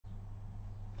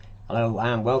Hello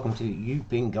and welcome to You've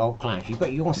Been Gold Clash. You've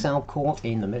got yourself caught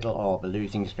in the middle of a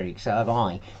losing streak, so have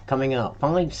I. Coming up,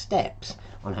 5 steps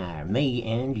on how me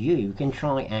and you can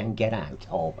try and get out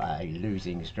of a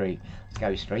losing streak. Let's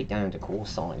go straight down to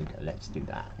course side. Let's do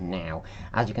that now.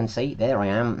 As you can see, there I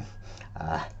am.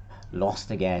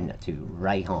 Lost again to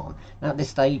Rayhan. Now at this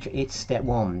stage, it's step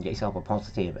 1. Get yourself a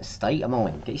positive state of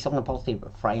mind. Get yourself in a positive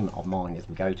frame of mind as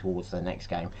we go towards the next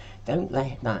game. Don't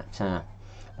let that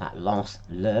loss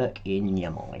lurk in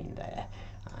your mind there.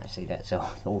 I see that's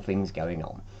all things going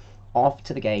on. Off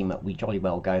to the game we jolly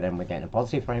well go then. We're getting a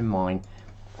positive frame of mind.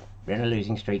 We're in a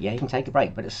losing streak. Yeah, you can take a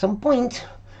break, but at some point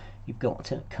you've got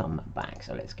to come back.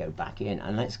 So let's go back in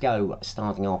and let's go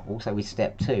starting off also with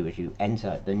step 2 as you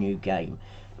enter the new game.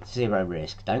 0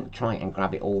 risk. Don't try and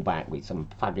grab it all back with some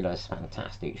fabulous,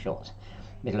 fantastic shots.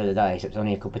 Middle of the day, so it's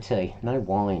only a cup of tea. No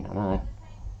wine, I know.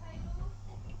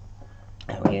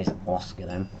 Oh, here's Oscar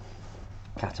then.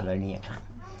 Catalonia.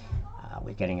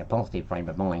 We're getting a positive frame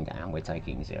of mind and we're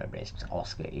taking 0 risks.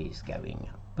 Oscar is going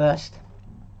first.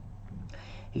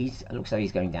 Looks like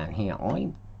he's going down here. I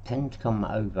tend to come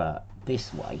over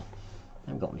this way. I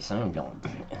haven't got my sound on.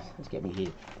 Let's get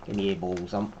me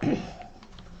earballs on.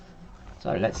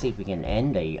 So let's see if we can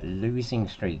end a losing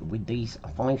streak with these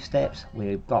 5 steps.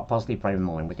 We've got positive frame of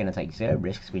mind. We're going to take 0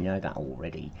 risks. We know that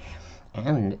already.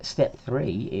 And step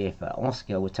 3, if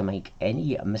Oscar were to make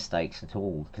any mistakes at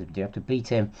all, because we do have to beat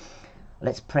him,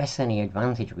 let's press any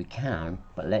advantage we can,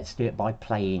 but let's do it by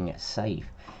playing safe.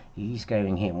 He's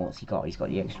going here. What's he got? He's got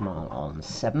the extra mile on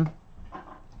 7.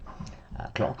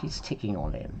 Clock is ticking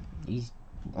on him.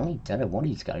 I don't know what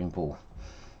he's going for.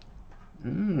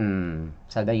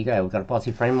 So there you go. We've got a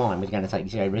positive frame of mind. We're going to take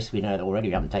 0 risks. We know that already.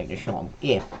 We haven't taken a shot.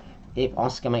 If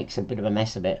Oscar makes a bit of a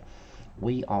mess of it,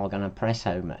 we are going to press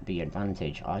home the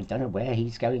advantage. I don't know where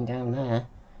he's going down there.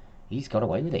 He's got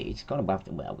away with it. He's got away with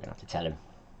it. Well, we're going to have to tell him.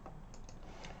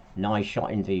 Nice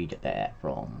shot indeed there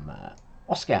from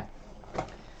Oscar.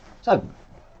 So,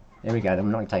 there we go. I'm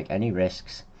not going to take any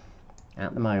risks.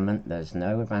 At the moment, there's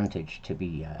no advantage to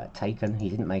be taken. He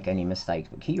didn't make any mistakes.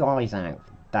 But keep your eyes out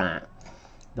for that.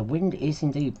 The wind is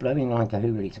indeed blowing like a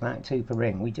hula. It's about 2 per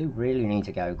ring. We do really need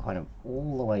to go kind of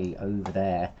all the way over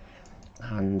there.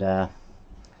 And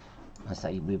I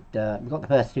say we've got the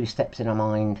first 2 steps in our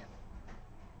mind,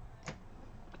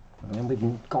 and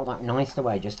we've got that niced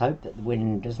away. Just hope that the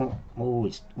wind doesn't. Oh,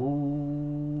 it's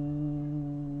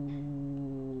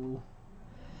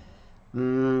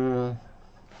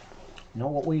not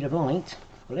what we'd have liked.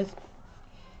 But let's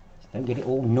don't get it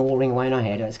all gnawing away in our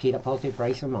head. Let's keep that positive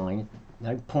brace of mind.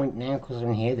 No point now because we're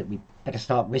in here that we better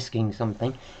start risking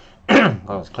something.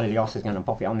 Well, clearly Oscar's going to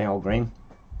pop it on the old green.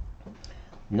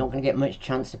 Not going to get much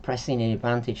chance to press in an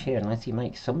advantage here unless he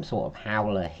makes some sort of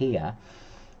howler here.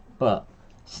 But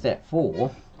step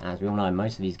 4, as we all know,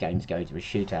 most of these games go to a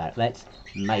shootout. Let's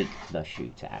make the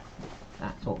shootout.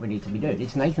 That's what we need to be doing.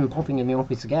 It's Nathan popping in the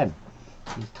office again.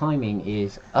 His timing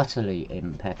is utterly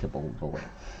impeccable, boy.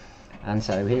 And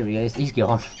so here he is. He's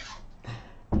gone.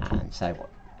 And so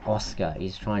Oscar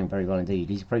is trying very well indeed.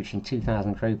 He's approaching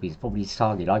 2,000 trophies. Probably his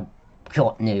target. I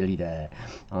got nearly there.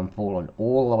 I'm falling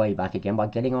all the way back again by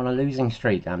getting on a losing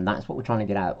streak, and that's what we're trying to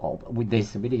get out of with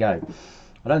this video.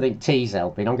 I don't think tea's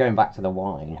helping. I'm going back to the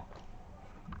wine.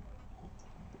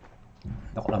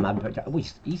 Not that I'm having, oh,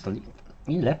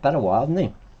 he left that a while, didn't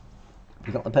he?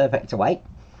 He got the perfect away,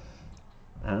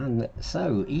 and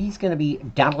so he's going to be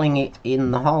daddling it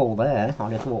in the hole there.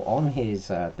 I'd have thought on his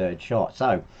 3rd shot.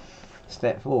 So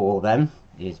step 4 then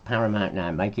is paramount now.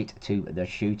 Make it to the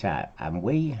shootout, and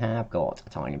we have got a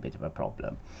tiny bit of a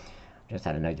problem. Just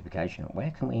had a notification. Where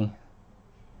can we?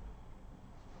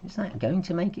 Is that going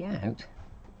to make it out?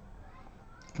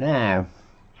 Now,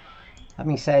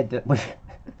 having said that we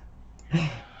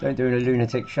don't do any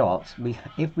lunatic shots,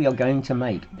 if we are going to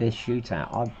make this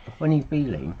shootout, I've a funny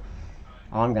feeling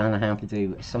I'm going to have to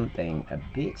do something a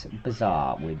bit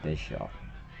bizarre with this shot.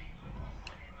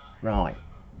 Right.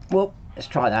 Well, let's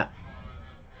try that.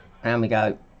 And we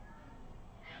go.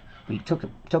 We took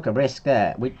a risk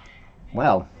there.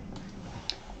 Well,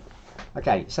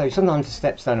 okay. So sometimes the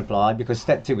steps don't apply because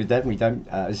step 2 was definitely don't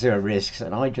 0 risks,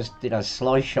 and I just did a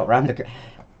slice shot around the.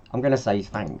 I'm going to say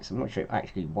thanks. I'm not sure it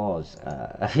actually was.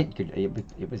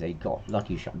 It was a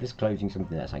lucky shot. I'm just closing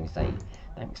something there so I can say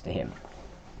thanks to him.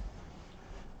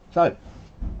 So,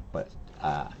 but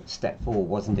step 4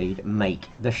 was indeed make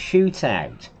the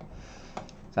shootout.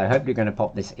 So I hope you're going to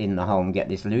pop this in the hole and get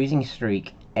this losing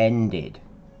streak ended.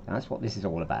 That's what this is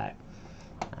all about.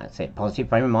 That's it. Positive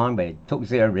frame of mind. We took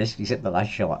 0 risks. He hit the last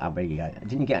shot. I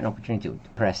didn't get an opportunity to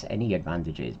press any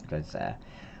advantages because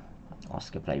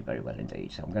Oscar played very well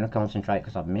indeed, so I'm going to concentrate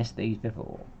because I've missed these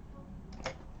before.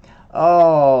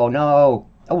 Oh no!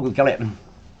 Oh, we got it.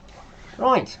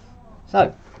 Right,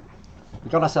 so we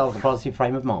got ourselves a positive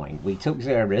frame of mind. We took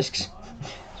 0 risks,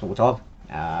 sort of.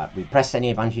 We pressed any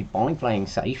advantage by playing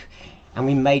safe, and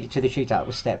we made it to the shootout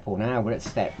with step 4. Now we're at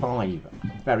step 5.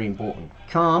 Very important.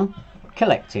 Calm,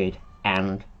 collected,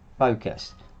 and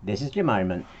focused. This is your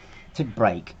moment to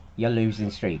break your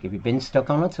losing streak. If you've been stuck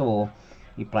on a tour,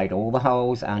 you played all the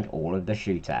holes and all of the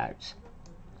shootouts.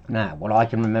 Now, what I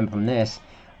can remember from this,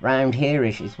 round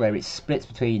here-ish is where it splits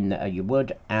between your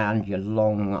wood and your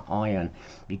long iron.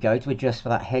 If you go to adjust for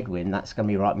that headwind, that's going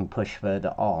to be right and push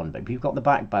further on. But if you've got the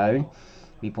backbone,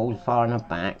 if he pulls far enough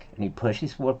back and he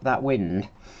pushes forward for that wind,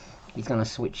 he's going to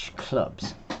switch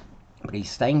clubs. But he's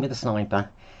staying with the sniper,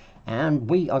 and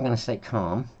we are going to stay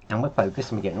calm, and we're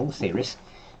focused, and we're getting all serious.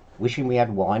 Wishing we had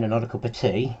wine, another cup of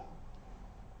tea.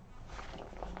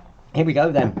 Here we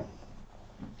go then.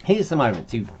 Here's the moment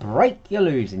to break your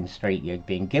losing streak. You've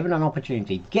been given an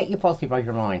opportunity. Get your positive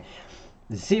over line.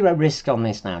 0 risk on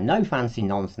this now. No fancy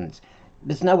nonsense.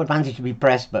 There's no advantage to be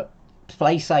pressed, but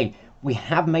play safe. We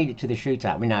have made it to the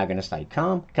shootout. We're now going to stay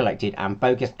calm, collected, and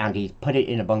focused, and he's put it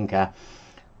in a bunker.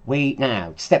 We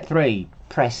now, step 3,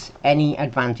 press any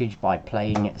advantage by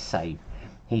playing safe.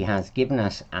 He has given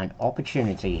us an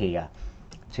opportunity here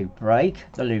to break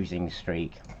the losing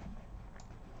streak.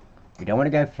 We don't want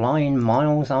to go flying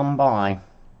miles on by,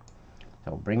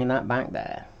 so bringing that back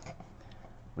there.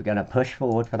 We're going to push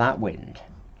forward for that wind,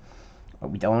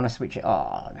 but we don't want to switch it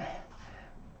on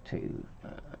to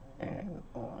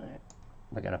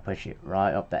we're going to push it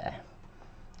right up there.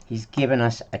 He's given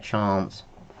us a chance.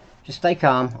 Just stay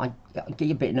calm. I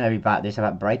get a bit nervy about this,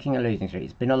 about breaking a losing streak.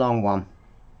 It's been a long one.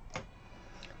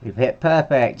 We've hit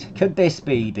perfect. Could this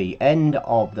be the end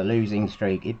of the losing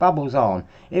streak? It bubbles on,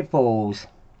 it falls.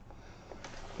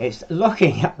 It's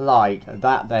looking like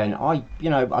that then. I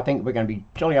think we're going to be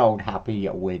jolly old happy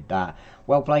with that.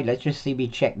 Well played. Let's just see, we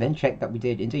check that we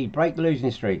did indeed break the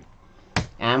losing streak.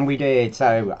 And we did,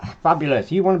 so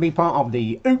fabulous. You want to be part of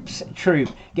the Oops Troop,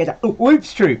 get a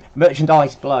Oops Troop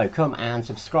merchandise below. Come and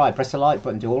subscribe, press the like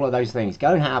button, do all of those things.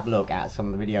 Go and have a look at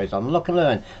some of the videos on Look and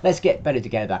Learn, Let's Get Better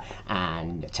Together,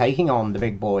 and taking on the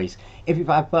big boys. If you've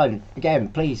had fun, again,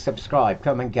 please subscribe.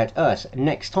 Come and get us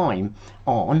next time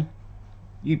on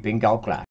You've Been Gold Clash.